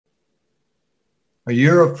A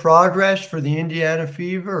year of progress for the Indiana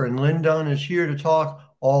Fever, and Lin Dunn is here to talk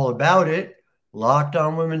all about it. Locked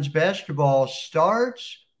on Women's Basketball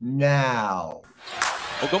starts now.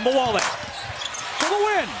 Ogunbowale for the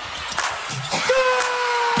win.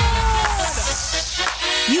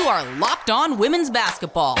 You are Locked On Women's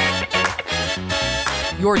Basketball,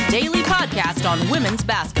 your daily podcast on women's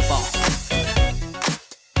basketball.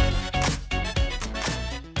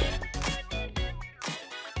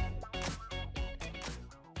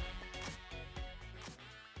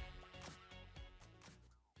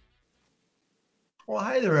 Well,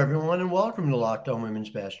 hi there, everyone, and welcome to Locked On Women's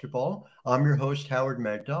Basketball. I'm your host, Howard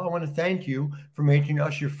Megdal. I want to thank you for making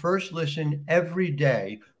us your first listen every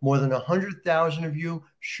day. More than 100,000 of you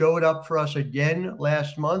showed up for us again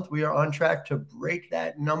last month. We are on track to break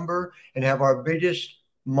that number and have our biggest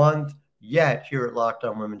month yet here at Locked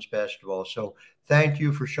On Women's Basketball. So thank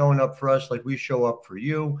you for showing up for us like we show up for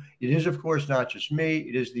you. It is, of course, not just me.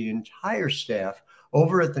 It is the entire staff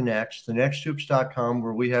over at thenexthoops.com,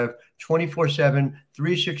 where we have 24/7,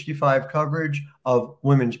 365 coverage of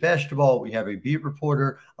women's basketball. We have a beat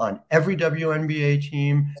reporter on every WNBA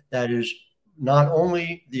team that is not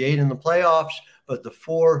only the 8 in the playoffs, but the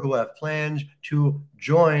 4 who have plans to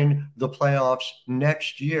join the playoffs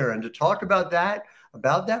next year. And to talk about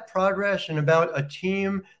that progress and about a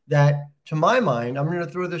team that, to my mind, I'm going to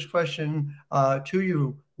throw this question to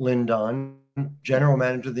you, Lin Dunn, general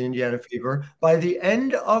manager of the Indiana Fever. By the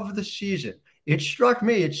end of the season, it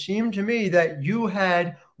seemed to me that you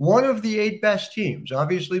had one of the 8 best teams.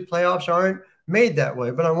 Obviously, playoffs aren't made that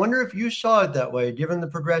way, but I wonder if you saw it that way, given the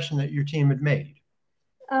progression that your team had made.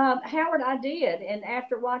 Howard, I did. And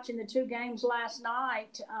after watching the 2 games last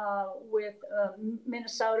night with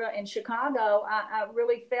Minnesota and Chicago, I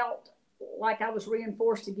really felt like I was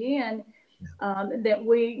reinforced again that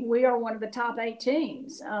we are one of the top 8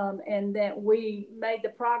 teams and that we made the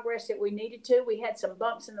progress that we needed to. We had some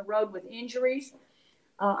bumps in the road with injuries.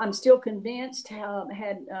 I'm still convinced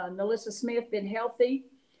had NaLyssa Smith been healthy,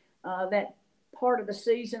 that part of the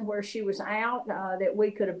season where she was out, that we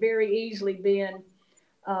could have very easily been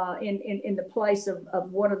in the place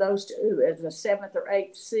of one of those two as a 7th or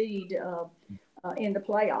 8th seed in the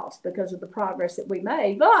playoffs because of the progress that we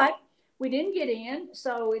made. But we didn't get in,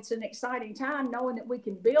 so it's an exciting time knowing that we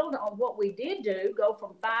can build on what we did do, go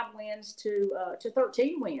from 5 wins to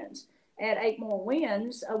 13 wins, add 8 more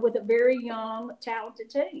wins with a very young,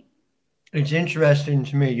 talented team. It's interesting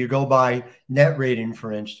to me. You go by net rating,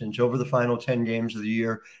 for instance, over the final 10 games of the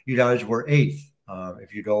year, you guys were 8th.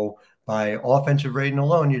 If you go by offensive rating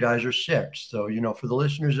alone, you guys are 6th. So, for the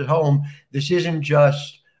listeners at home, this isn't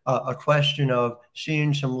just a question of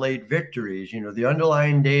seeing some late victories. The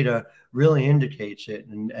underlying data really indicates it.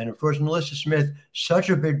 And of course, NaLyssa Smith, such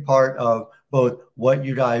a big part of both what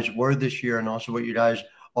you guys were this year and also what you guys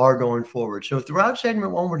are going forward. So throughout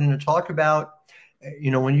segment 1, we're going to talk about,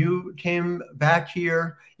 when you came back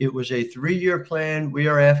here, it was a 3-year plan. We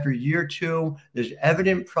are after year 2. There's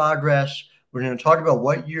evident progress. We're going to talk about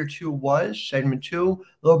what year 2 was, segment 2,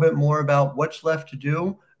 a little bit more about what's left to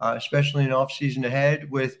do, especially in offseason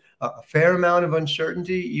ahead, with a fair amount of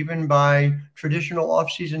uncertainty, even by traditional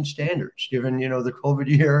offseason standards, given, the COVID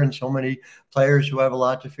year and so many players who have a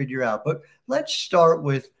lot to figure out. But let's start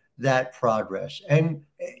with that progress. And,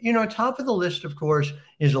 top of the list, of course,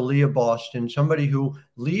 is Aliyah Boston, somebody who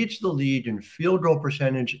leads the league in field goal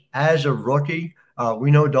percentage as a rookie.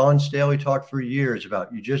 We know Dawn Staley talked for years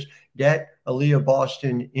about you just get Aliyah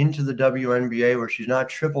Boston into the WNBA where she's not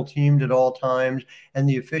triple teamed at all times and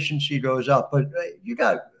the efficiency goes up. But you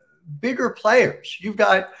got bigger players. You've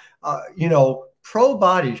got, pro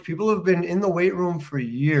bodies, people who have been in the weight room for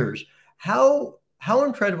years. How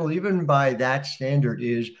incredible, even by that standard,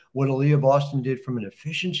 is what Aliyah Boston did from an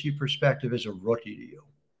efficiency perspective as a rookie to you?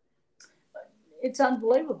 It's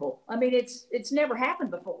unbelievable. I mean, it's never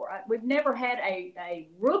happened before. We've never had a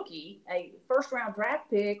rookie, a first-round draft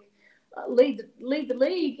pick, lead the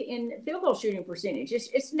league in field goal shooting percentage.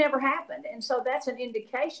 It's never happened. And so that's an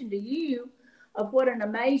indication to you of what an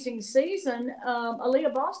amazing season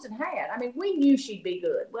Aliyah Boston had. I mean, we knew she'd be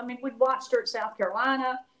good. I mean, we'd watched her at South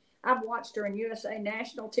Carolina. I've watched her in USA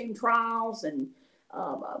national team trials, and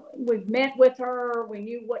we've met with her. We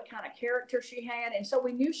knew what kind of character she had. And so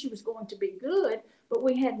we knew she was going to be good, but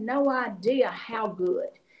we had no idea how good,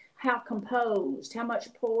 how composed, how much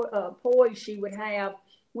poise she would have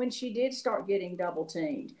when she did start getting double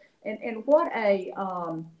teamed. And what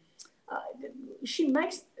she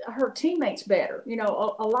makes her teammates better.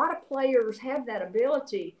 A lot of players have that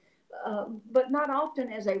ability, but not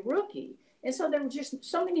often as a rookie. And so there were just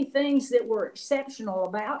so many things that were exceptional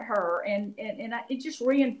about her. And it just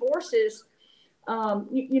reinforces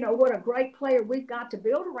what a great player we've got to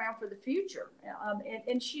build around for the future.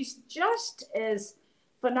 And she's just as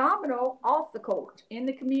phenomenal off the court, in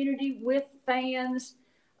the community, with fans,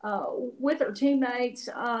 with her teammates.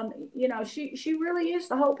 She really is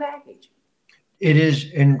the whole package. It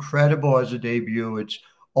is incredible as a debut. It's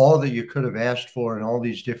all that you could have asked for in all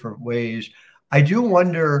these different ways. I do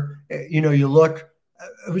wonder, you look,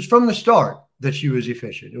 it was from the start that she was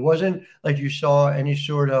efficient. It wasn't like you saw any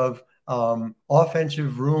sort of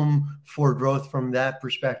offensive room for growth from that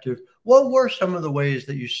perspective. What were some of the ways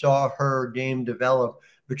that you saw her game develop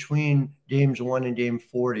between games 1 and game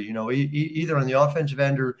 40, either on the offensive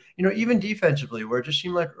end or, even defensively, where it just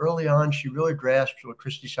seemed like early on she really grasped what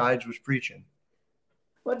Christy Sides was preaching?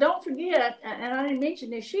 Well, don't forget, and I didn't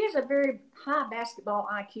mention this, she has a very high basketball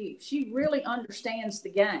IQ. She really understands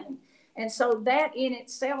the game. And so that in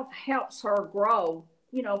itself helps her grow,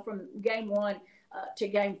 from game 1 to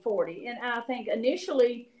game 40. And I think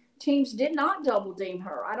initially teams did not double team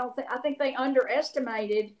her. I think they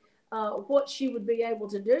underestimated what she would be able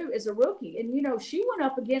to do as a rookie. And, she went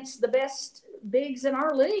up against the best bigs in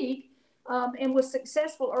our league and was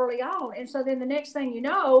successful early on. And so then the next thing you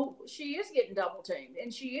know, she is getting double teamed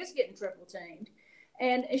and she is getting triple teamed.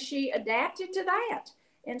 And she adapted to that.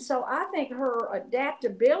 And so I think her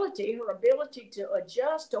adaptability, her ability to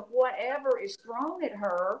adjust to whatever is thrown at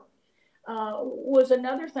her was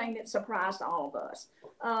another thing that surprised all of us.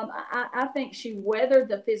 I think she weathered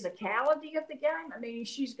the physicality of the game. I mean,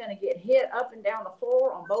 she's going to get hit up and down the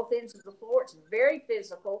floor on both ends of the floor. It's very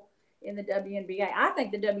physical in the WNBA. I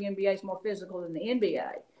think the WNBA is more physical than the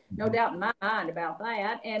NBA. No doubt in my mind about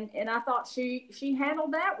that. And I thought she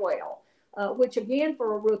handled that well. Which again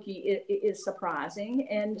for a rookie is surprising.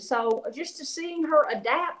 And so just to seeing her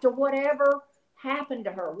adapt to whatever happened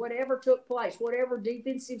to her, whatever took place, whatever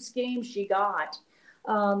defensive scheme she got,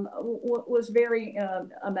 was very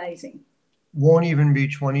amazing. Won't even be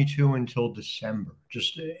 22 until December.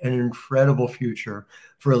 Just an incredible future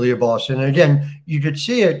for Aliyah Boston. And again, you could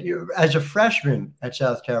see it as a freshman at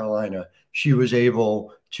South Carolina. She was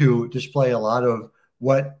able to display a lot of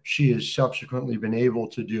what she has subsequently been able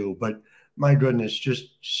to do. But my goodness,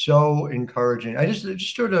 just so encouraging. I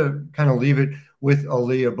just sort of kind of leave it with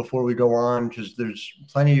Aliyah before we go on, because there's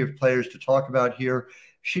plenty of players to talk about here.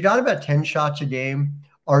 She got about 10 shots a game.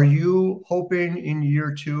 Are you hoping in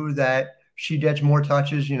year 2 that she gets more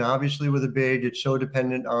touches? Obviously with a big, it's so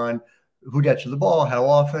dependent on who gets to the ball, how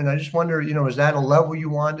often. I just wonder, is that a level you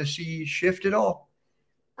want to see shift at all?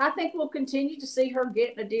 I think we'll continue to see her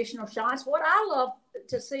get additional shots. What I love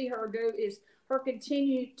to see her do is her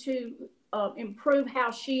continue to improve how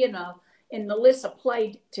she and NaLyssa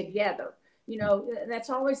played together. That's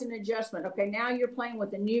always an adjustment. Okay, now you're playing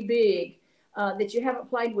with a new big that you haven't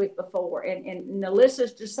played with before. And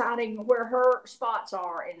NaLyssa's deciding where her spots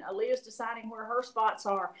are, and Aliyah's deciding where her spots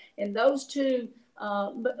are. And those two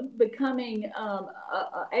becoming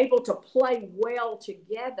able to play well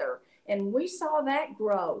together. And we saw that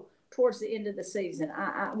grow towards the end of the season.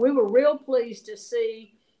 We were real pleased to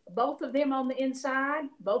see both of them on the inside,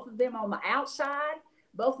 both of them on the outside,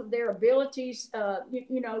 both of their abilities,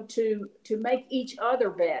 to make each other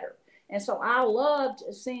better. And so I loved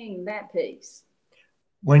seeing that piece.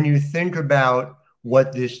 When you think about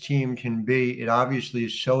what this team can be, it obviously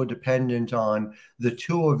is so dependent on the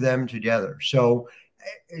two of them together. So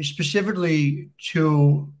specifically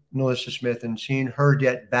to NaLyssa Smith and seeing her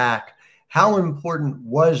get back, how important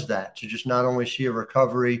was that to just not only see a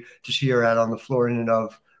recovery, to see her out on the floor in and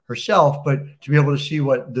of herself, but to be able to see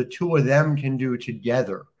what the two of them can do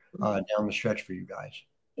together down the stretch for you guys?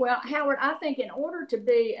 Well, Howard, I think in order to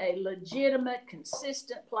be a legitimate,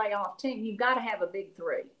 consistent playoff team, you've got to have a big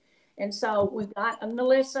three. And so we've got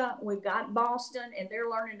NaLyssa, we've got Boston, and they're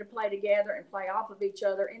learning to play together and play off of each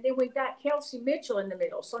other. And then we've got Kelsey Mitchell in the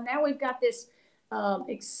middle. So now we've got this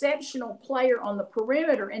exceptional player on the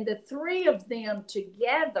perimeter, and the three of them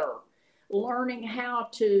together learning how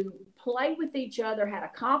to play with each other, how to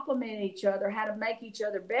complement each other, how to make each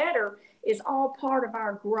other better is all part of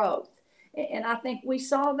our growth. And I think we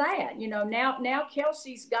saw that. Now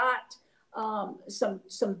Kelsey's got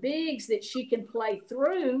some bigs that she can play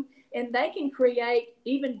through, and they can create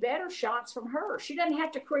even better shots from her. She doesn't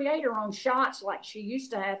have to create her own shots like she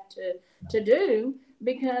used to have to do,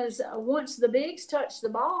 because once the bigs touch the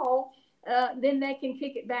ball, then they can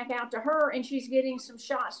kick it back out to her, and she's getting some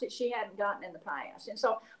shots that she hadn't gotten in the past. And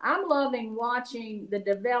so I'm loving watching the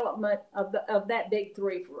development of that big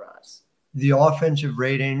three for us. The offensive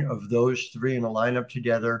rating of those three in a lineup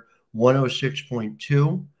together,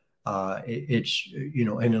 106.2. It's,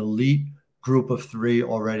 an elite group of three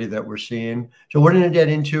already that we're seeing. So we're going to get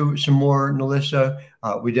into some more NaLyssa.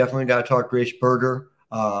 We definitely got to talk Grace Berger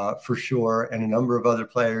for sure, and a number of other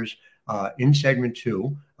players in segment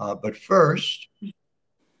 2. But first,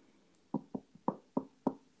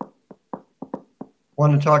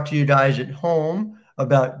 want to talk to you guys at home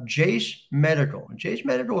about Jase Medical. Jase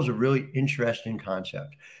Medical is a really interesting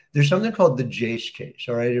concept. There's something called the Jase case,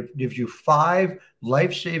 all right? It gives you 5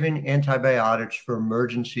 life-saving antibiotics for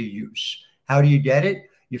emergency use. How do you get it?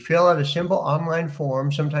 You fill out a simple online form.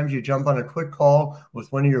 Sometimes you jump on a quick call with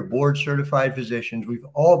one of your board-certified physicians. We've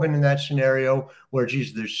all been in that scenario where,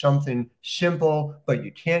 geez, there's something simple, but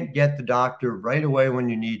you can't get the doctor right away when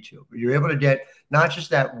you need to. But you're able to get not just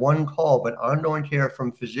that one call, but ongoing care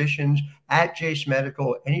from physicians at Jase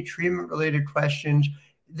Medical, any treatment-related questions.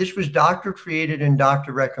 This was doctor created and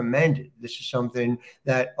doctor recommended. This is something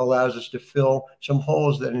that allows us to fill some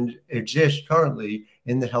holes that exist currently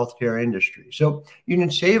in the healthcare industry. So you can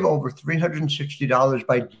save over $360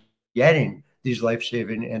 by getting these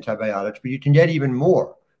life-saving antibiotics, but you can get even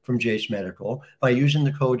more from Jase Medical by using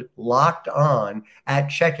the code LOCKEDON at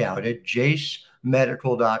checkout at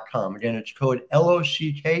jasemedical.com. Again, it's code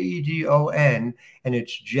LOCKEDON, and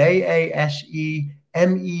it's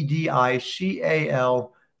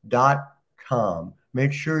JASEMEDICAL.com.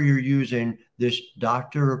 Make sure you're using this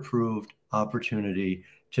doctor-approved opportunity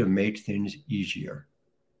to make things easier.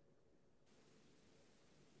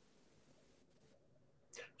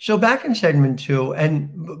 So back in segment 2,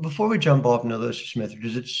 and before we jump off NaLyssa Smith,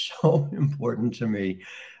 because it's so important to me,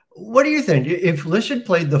 what do you think? If Liz had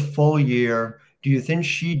played the full year, do you think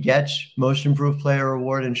she gets Most Improved Player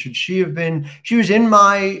award? And should she have been? She was in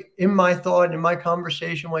my thought, in my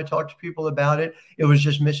conversation when I talked to people about it. It was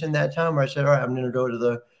just missing that time where I said, all right, I'm going to go to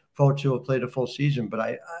the folks who have played a full season.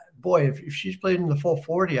 But boy, if she's played in the full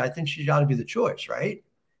 40, I think she's got to be the choice, right?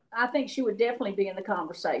 I think she would definitely be in the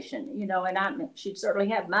conversation, and she'd certainly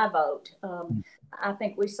have my vote. I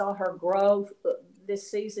think we saw her grow this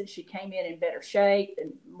season. She came in better shape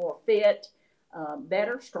and more fit,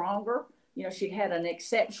 better, stronger. She'd had an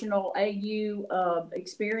exceptional AU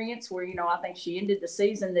experience where, I think she ended the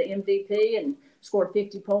season the MVP and scored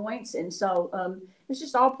 50 points. And so it's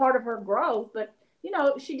just all part of her growth. But,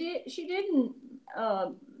 she didn't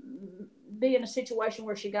be in a situation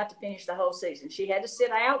where she got to finish the whole season. She had to sit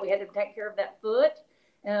out. We had to take care of that foot.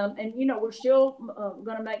 And, we're still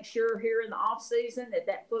going to make sure here in the offseason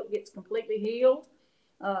that foot gets completely healed.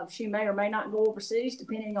 She may or may not go overseas,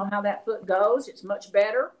 depending on how that foot goes. It's much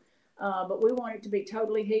better. But we want it to be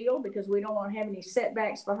totally healed because we don't want to have any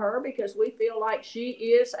setbacks for her because we feel like she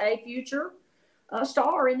is a future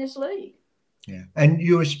star in this league. Yeah. And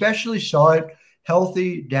you especially saw it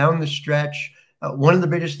healthy down the stretch. One of the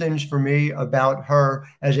biggest things for me about her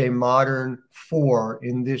as a modern 4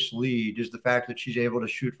 in this league is the fact that she's able to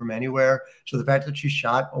shoot from anywhere. So the fact that she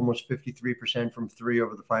shot almost 53% from 3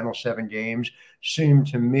 over the final 7 games seemed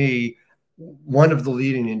to me one of the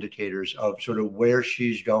leading indicators of sort of where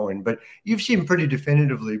she's going. But you've seen pretty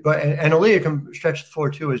definitively, and Aliyah can stretch the floor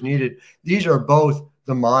too as needed. These are both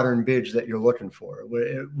the modern bigs that you're looking for.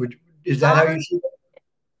 Is that how you see it?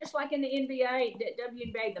 Just like in the NBA,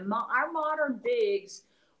 WNBA, our modern bigs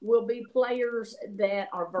will be players that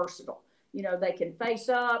are versatile. They can face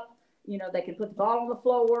up, they can put the ball on the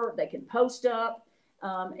floor, they can post up.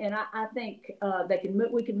 And I think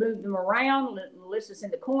we can move them around. NaLyssa's in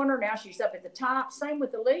the corner. Now she's up at the top. Same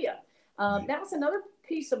with Aliyah. That was another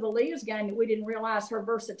piece of Aliyah's game that we didn't realize, her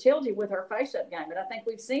versatility with her face-up game. But I think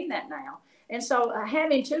we've seen that now. And so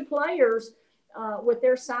having 2 players with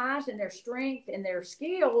their size and their strength and their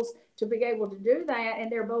skills to be able to do that,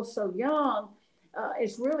 and they're both so young,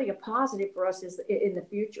 is really a positive for us in the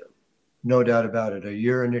future. No doubt about it. A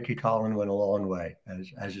year of Nikki Collin went a long way,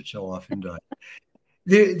 as it so often does.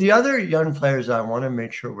 The other young players I want to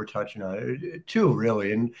make sure we're touching on, 2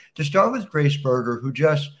 really, and to start with Grace Berger, who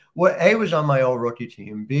A, was on my all-rookie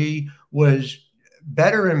team, B, was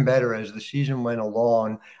better and better as the season went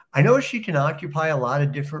along. I know she can occupy a lot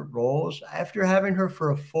of different roles. After having her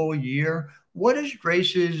for a full year, what does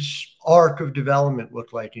Grace's arc of development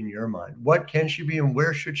look like in your mind? What can she be and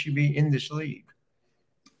where should she be in this league?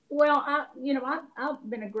 Well, I've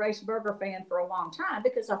been a Grace Berger fan for a long time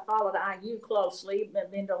because I followed IU closely.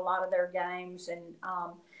 I've been to a lot of their games, and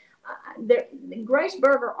Grace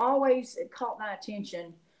Berger always caught my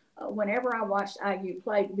attention whenever I watched IU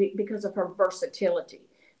play because of her versatility.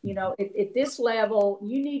 At this level,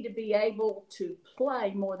 you need to be able to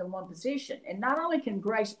play more than one position, and not only can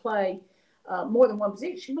Grace play more than one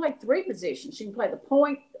position, she can play 3 positions. She can play the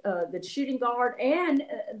point, the shooting guard, and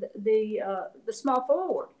the small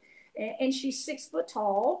forward. And she's 6 foot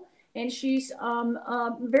tall, and she's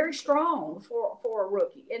very strong for a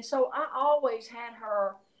rookie. And so I always had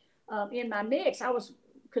her in my mix. I was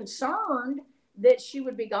concerned that she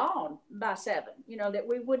would be gone by 7, that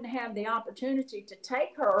we wouldn't have the opportunity to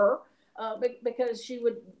take her because she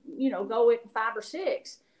would, go at 5 or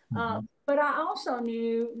 6. But I also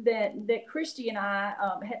knew that Christy and I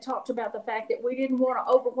had talked about the fact that we didn't want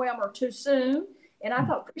to overwhelm her too soon. And I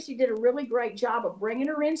thought Christy did a really great job of bringing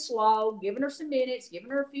her in slow, giving her some minutes,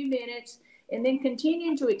 giving her a few minutes, and then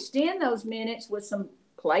continuing to extend those minutes with some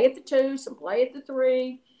play at the 2, some play at the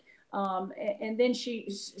 3. And then she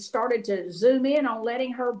started to zoom in on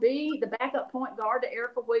letting her be the backup point guard to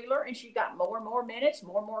Erica Wheeler, and she got more and more minutes,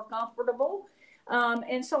 more and more comfortable.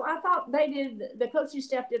 And so I thought the coaching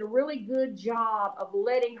staff did a really good job of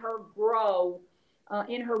letting her grow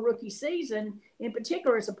in her rookie season, in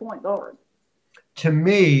particular as a point guard. To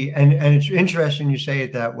me, and it's interesting you say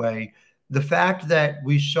it that way, the fact that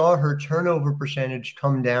we saw her turnover percentage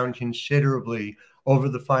come down considerably over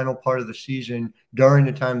the final part of the season during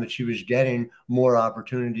the time that she was getting more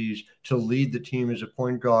opportunities to lead the team as a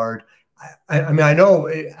point guard. I mean, I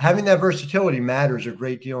know having that versatility matters a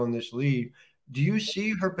great deal in this league. Do you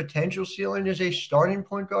see her potential ceiling as a starting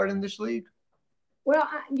point guard in this league? Well,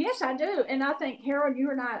 yes, I do. And I think, Harold,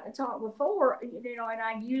 you and I talked before, and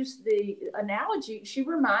I used the analogy. She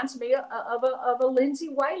reminds me of a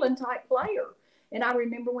Lindsay Whalen type player. And I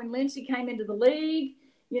remember when Lindsay came into the league,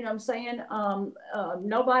 I'm saying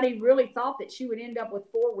nobody really thought that she would end up with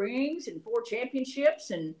 4 rings and 4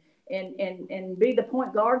 championships and be the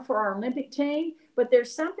point guard for our Olympic team. But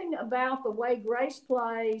there's something about the way Grace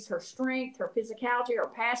plays, her strength, her physicality,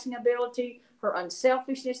 her passing ability, her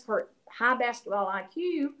unselfishness, her high basketball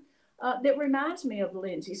IQ that reminds me of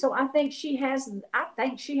Lindsay. So I think she has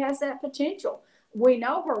that potential. We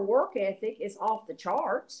know her work ethic is off the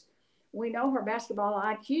charts. We know her basketball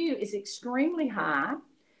IQ is extremely high.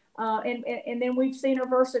 And then we've seen her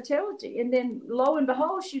versatility. And then lo and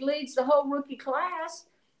behold, she leads the whole rookie class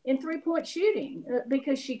in 3-point shooting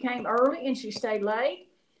because she came early and she stayed late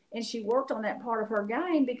and she worked on that part of her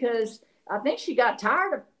game, because I think she got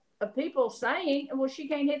tired of people saying, well, she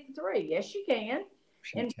can't hit the 3. Yes, she can.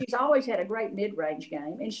 And she's always had a great mid-range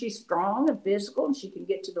game, and she's strong and physical and she can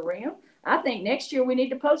get to the rim. I think next year we need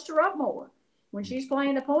to post her up more. When she's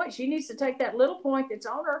playing the point, she needs to take that little point that's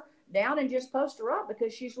on her down and just post her up,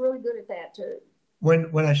 because she's really good at that too.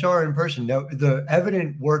 When I saw her in person, the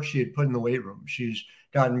evident work she had put in the weight room, she's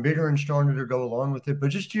gotten bigger and stronger to go along with it. But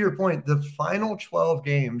just to your point, the final 12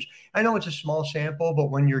 games, I know it's a small sample,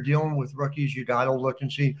 but when you're dealing with rookies, you got to look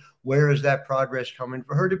and see where is that progress coming.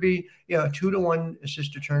 For her to be, 2-to-1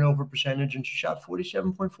 assist to turnover percentage, and she shot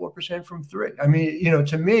 47.4% from 3. I mean,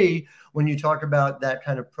 to me, when you talk about that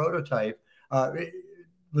kind of prototype,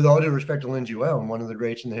 with all due respect to Lindsay Whalen, one of the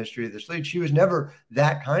greats in the history of this league, she was never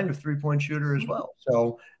that kind of 3-point shooter as well.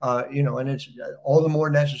 So, and it's all the more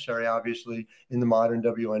necessary, obviously, in the modern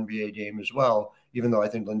WNBA game as well, even though I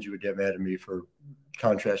think Lindsay would get mad at me for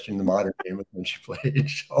contrasting the modern game with when she played.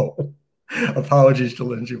 So apologies to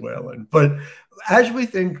Lindsay Whalen. But as we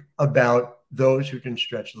think about those who can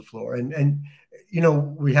stretch the floor, and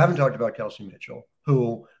we haven't talked about Kelsey Mitchell,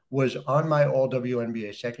 who was on my all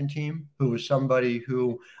WNBA second team, who was somebody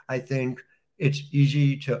who I think it's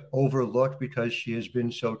easy to overlook because she has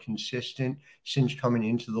been so consistent since coming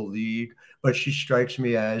into the league. But she strikes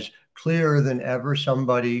me as clearer than ever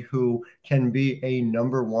somebody who can be a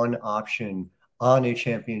number 1 option on a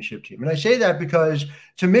championship team. And I say that because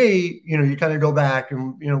to me, you kind of go back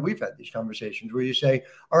and, we've had these conversations where you say,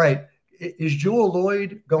 all right, is Jewel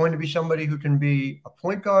Lloyd going to be somebody who can be a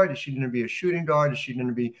point guard? Is she going to be a shooting guard? Is she going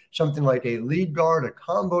to be something like a lead guard, a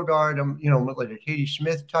combo guard, like a Katie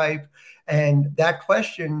Smith type? And that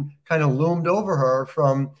question kind of loomed over her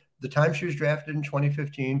from the time she was drafted in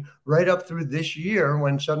 2015 right up through this year,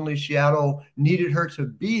 when suddenly Seattle needed her to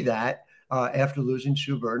be that after losing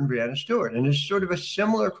Sue Bird and Breanna Stewart. And it's sort of a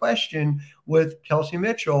similar question with Kelsey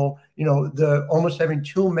Mitchell, the almost having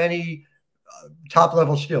too many top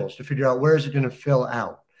level skills to figure out where is it going to fill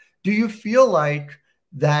out. Do you feel like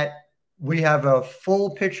that we have a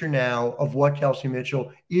full picture now of what Kelsey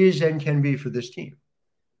Mitchell is and can be for this team?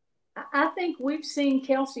 I think we've seen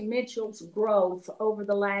Kelsey Mitchell's growth over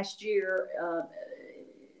the last year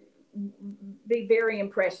be very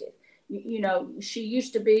impressive. She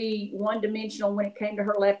used to be one-dimensional when it came to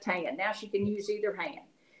her left hand. Now she can use either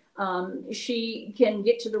hand. She can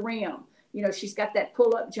get to the rim. She's got that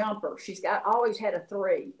pull-up jumper. She's always had a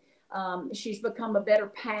 3. She's become a better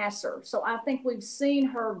passer. So I think we've seen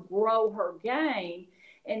her grow her game,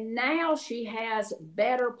 and now she has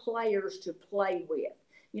better players to play with.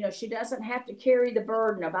 You know, she doesn't have to carry the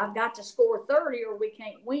burden of I've got to score 30 or we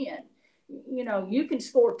can't win. You know, you can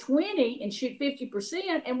score 20 and shoot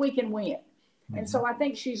 50% and we can win. Mm-hmm. And so I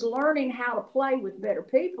think she's learning how to play with better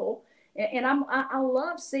people. And I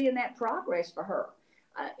love seeing that progress for her.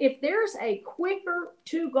 If there's a quicker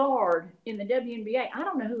two guard in the WNBA, I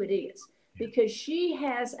don't know who it is, because she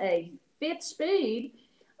has a fifth speed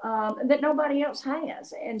that nobody else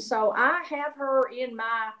has. And so I have her in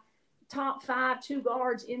my top 5 two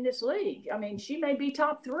guards in this league. I mean, she may be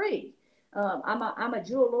top 3. I'm a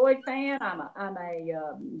Jewel Lloyd fan. I'm a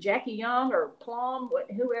Jackie Young or Plum,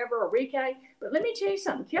 whoever, or Rike. But let me tell you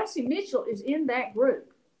something. Kelsey Mitchell is in that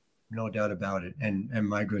group. No doubt about it. And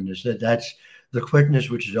my goodness, that's the quickness,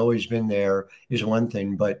 which has always been there, is one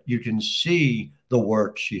thing, but you can see the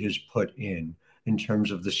work she has put in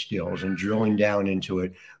terms of the skills, and drilling down into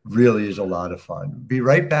it really is a lot of fun. Be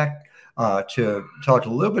right back to talk a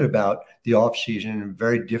little bit about the offseason, a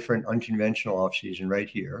very different, unconventional offseason right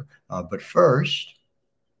here. But first,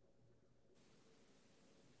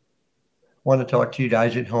 I want to talk to you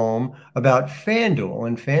guys at home about FanDuel.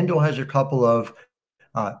 And FanDuel has a couple of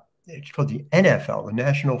it's called the NFL, the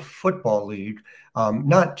National Football League.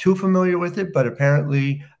 Not too familiar with it, but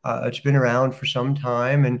apparently it's been around for some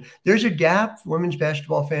time. And there's a gap, women's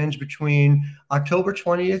basketball fans, between October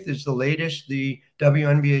 20th is the latest the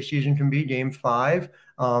WNBA season can be, Game 5.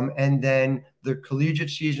 And then the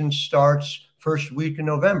collegiate season starts first week in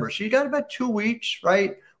November. So you got about 2 weeks,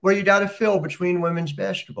 right, where you got to fill between women's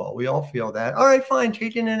basketball. We all feel that. All right, fine,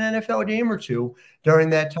 take in an NFL game or two during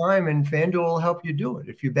that time, and FanDuel will help you do it.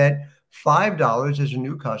 If you bet $5 as a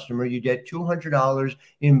new customer, you get $200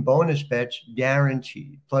 in bonus bets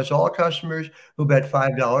guaranteed. Plus, all customers who bet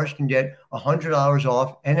 $5 can get $100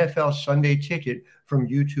 off NFL Sunday Ticket from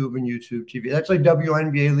YouTube and YouTube TV. That's like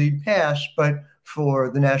WNBA League Pass, but for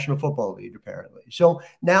the National Football League, apparently. So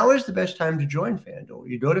now is the best time to join FanDuel.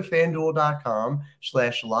 You go to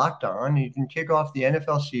FanDuel.com/locked-on. You can kick off the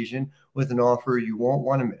NFL season with an offer you won't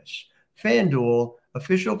want to miss. FanDuel,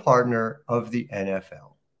 official partner of the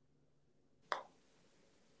NFL.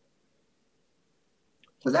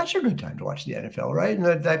 So that's a good time to watch the NFL, right? And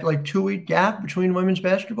that like 2-week gap between women's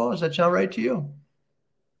basketball, does that sound right to you?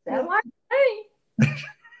 That might be.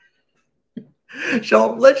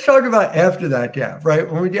 So let's talk about after that gap, right?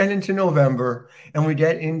 When we get into November and we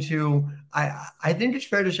get into, I think it's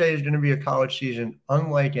fair to say it's going to be a college season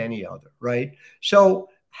unlike any other, right? So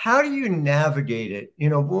how do you navigate it? You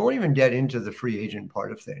know, we won't even get into the free agent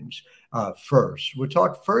part of things first. We'll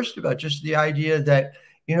talk first about just the idea that,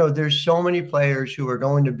 you know, there's so many players who are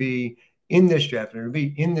going to be in this draft and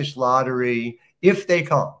be in this lottery if they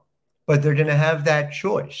come, but they're going to have that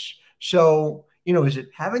choice. So, you know, is it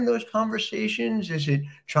having those conversations? Is it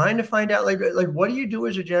trying to find out, like what do you do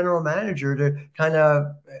as a general manager to kind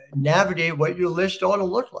of navigate what your list ought to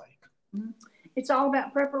look like? It's all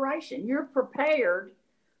about preparation. You're prepared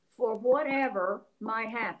for whatever might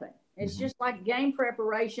happen. It's just like game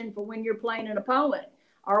preparation for when you're playing an opponent.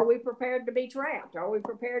 Are we prepared to be trapped? Are we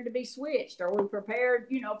prepared to be switched? Are we prepared,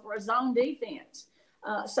 you know, for a zone defense?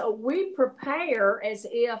 So we prepare as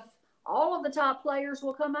if all of the top players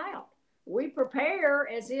will come out. We prepare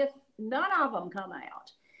as if none of them come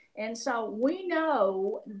out. And so we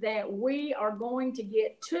know that we are going to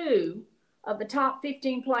get 2 of the top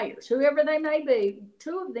 15 players, whoever they may be.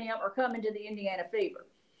 2 of them are coming to the Indiana Fever.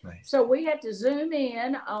 Right. So we have to zoom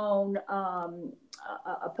in on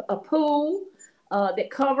a pool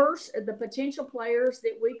that covers the potential players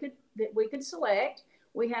that we could select.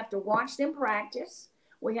 We have to watch them practice.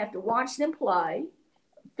 We have to watch them play,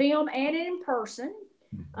 film and in person.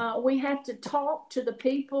 We have to talk to the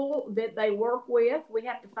people that they work with. We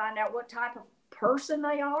have to find out what type of person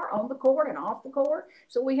they are on the court and off the court.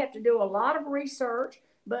 So we have to do a lot of research.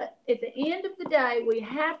 But at the end of the day, we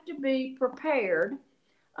have to be prepared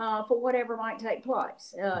for whatever might take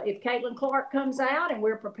place. If Caitlin Clark comes out and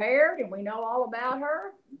we're prepared and we know all about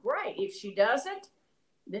her, great. If she doesn't,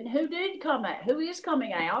 then who did come out? Who is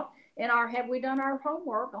coming out? And have we done our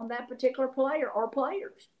homework on that particular player or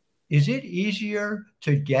players? Is it easier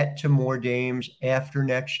to get to more games after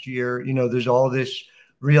next year? You know, there's all this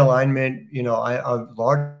realignment. You know, a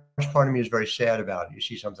large part of me is very sad about it. You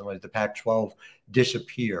see something like the Pac-12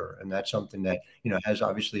 disappear, and that's something that, you know, has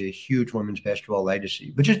obviously a huge women's basketball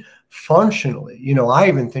legacy. But just functionally, you know, I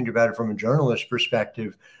even think about it from a journalist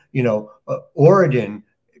perspective. You know, Oregon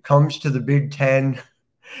comes to the Big Ten,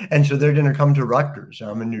 and so they're going to come to Rutgers.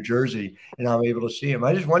 I'm in New Jersey, and I'm able to see them.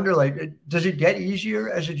 I just wonder, like, does it get easier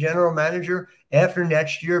as a general manager after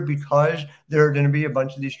next year because there are going to be a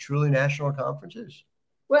bunch of these truly national conferences?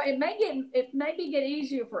 Well, it may get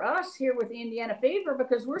easier for us here with the Indiana Fever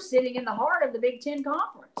because we're sitting in the heart of the Big Ten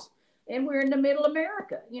Conference, and we're in the middle of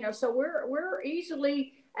America. So we're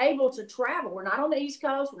easily able to travel. We're not on the East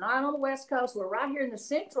Coast. We're not on the West Coast. We're right here in the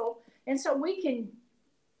Central, and so we can,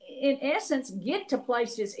 in essence, get to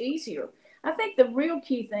places easier. I think the real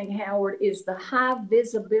key thing, Howard, is the high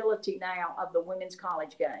visibility now of the women's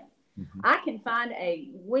college game. Mm-hmm. I can find a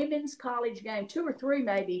women's college game, 2 or 3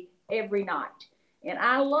 maybe, every night. And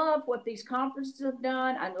I love what these conferences have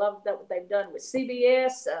done. I love what they've done with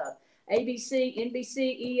CBS, ABC,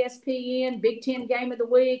 NBC, ESPN, Big Ten Game of the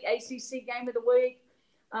Week, ACC Game of the Week.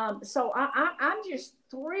 So I'm just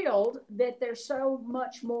thrilled that there's so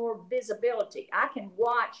much more visibility. I can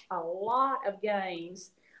watch a lot of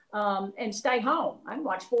games and stay home. I can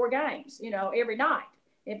watch 4 games, every night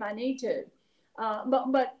if I need to.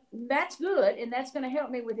 But that's good, and that's going to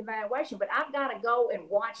help me with evaluation. But I've got to go and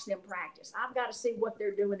watch them practice. I've got to see what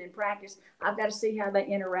they're doing in practice. I've got to see how they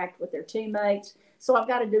interact with their teammates. So I've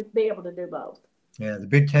got to be able to do both. Yeah, the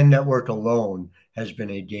Big Ten Network alone has been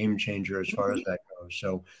a game changer as far as that goes.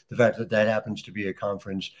 So the fact that that happens to be a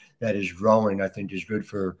conference that is growing, I think, is good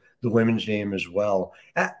for the women's game as well.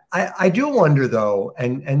 I do wonder, though,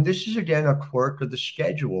 and this is, again, a quirk of the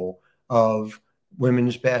schedule of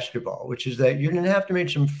women's basketball, which is that you're going to have to make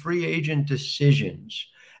some free agent decisions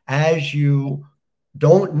as you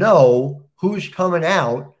don't know who's coming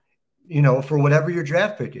out, for whatever your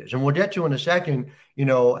draft pick is. And we'll get to in a second,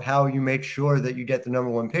 how you make sure that you get the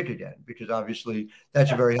number 1 pick again, because obviously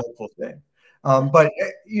that's a very helpful thing. But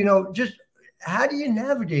just how do you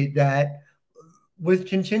navigate that with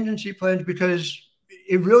contingency plans? Because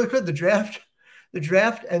it really could, the draft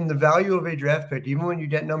and the value of a draft pick, even when you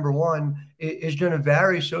get number 1, is going to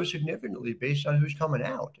vary so significantly based on who's coming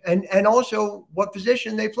out and also what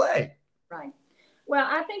position they play. Right. Well,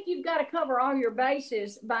 I think you've got to cover all your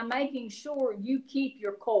bases by making sure you keep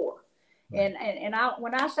your core. Right. And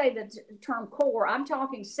when I say the term core, I'm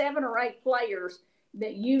talking 7 or 8 players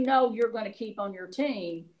that you're going to keep on your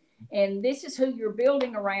team. And this is who you're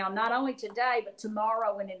building around, not only today, but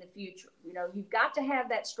tomorrow and in the future. You've got to have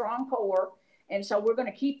that strong core. And so we're going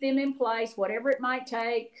to keep them in place, whatever it might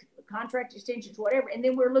take, contract extensions, whatever. And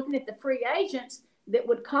then we're looking at the free agents that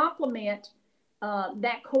would complement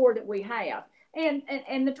that core that we have, and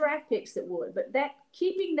the draft picks that would. But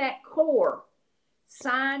keeping that core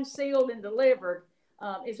signed, sealed, and delivered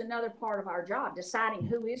is another part of our job, deciding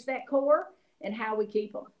who is that core and how we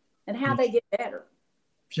keep them and how they get better.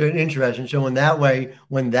 So interesting. So in that way,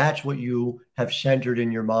 when that's what you have centered in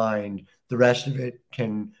your mind, the rest of it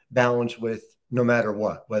can balance with no matter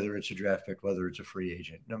what, whether it's a draft pick, whether it's a free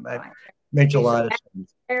agent. Makes a lot of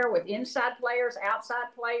sense. With inside players, outside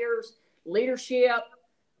players, leadership,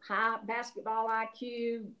 high basketball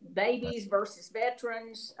IQ, babies versus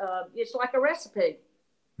veterans. It's like a recipe.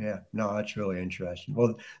 Yeah, no, that's really interesting.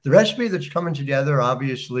 Well, the recipe that's coming together,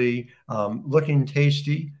 obviously, looking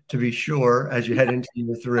tasty to be sure as you head into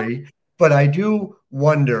year 3. But I do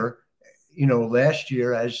wonder, last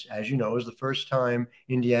year, as you know, was the first time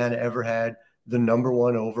Indiana ever had the number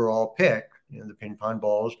 1 overall pick. The ping pong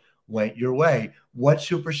balls went your way. What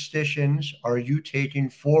superstitions are you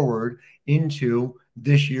taking forward into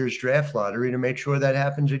this year's draft lottery to make sure that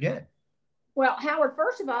happens again? Well, Howard,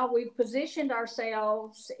 first of all, we've positioned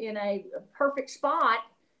ourselves in a perfect spot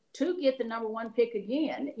to get the number 1 pick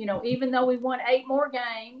again. Even though we won 8 more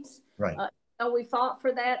games, right? We fought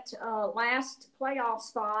for that last playoff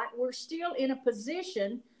spot. We're still in a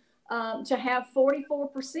position to have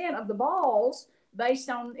 44% of the balls, based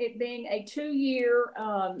on it being a 2-year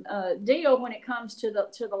deal when it comes to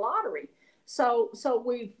the lottery. So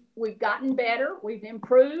we've gotten better. We've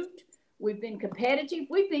improved. We've been competitive.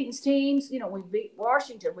 We've beaten teams. We beat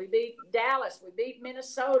Washington. We beat Dallas. We beat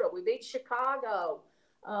Minnesota. We beat Chicago.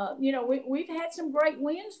 We've had some great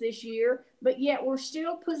wins this year, but yet we're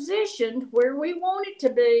still positioned where we wanted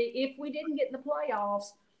to be if we didn't get in the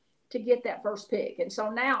playoffs to get that first pick. And so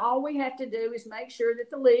now all we have to do is make sure that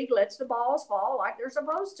the league lets the balls fall like they're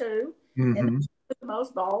supposed to, and the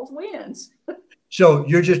most balls wins. So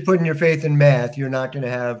you're just putting your faith in math. You're not going to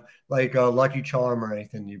have like a lucky charm or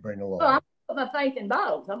anything you bring along. Well, I'm going to put my faith in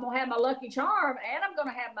both. I'm going to have my lucky charm, and I'm going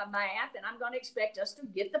to have my math, and I'm going to expect us to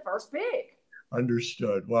get the first pick.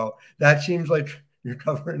 Understood. Well, that seems like you're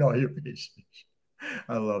covering all your bases.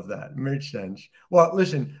 I love that. It makes sense. Well,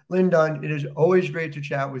 listen, Lin Dunn, it is always great to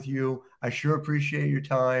chat with you. I sure appreciate your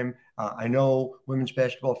time. I know women's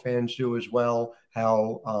basketball fans do as well,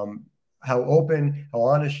 how open, how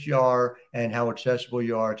honest you are, and how accessible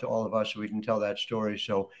you are to all of us so we can tell that story.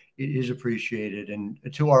 So it is appreciated. And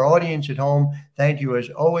to our audience at home, thank you as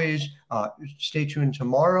always. Stay tuned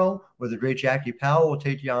tomorrow where the great Jackie Powell will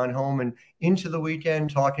take you on home and into the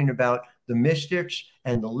weekend talking about the Mystics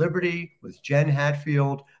and the Liberty with Jen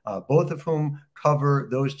Hatfield, both of whom cover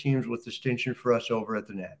those teams with distinction for us over at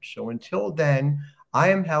the Net. So until then, I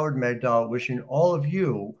am Howard Megdal, wishing all of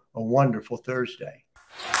you a wonderful Thursday.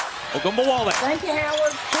 Ogunbowale. Thank you,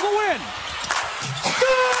 Howard. For the win.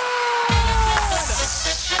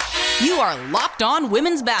 You are Locked On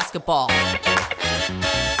Women's Basketball,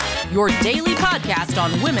 your daily podcast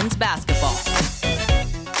on women's basketball.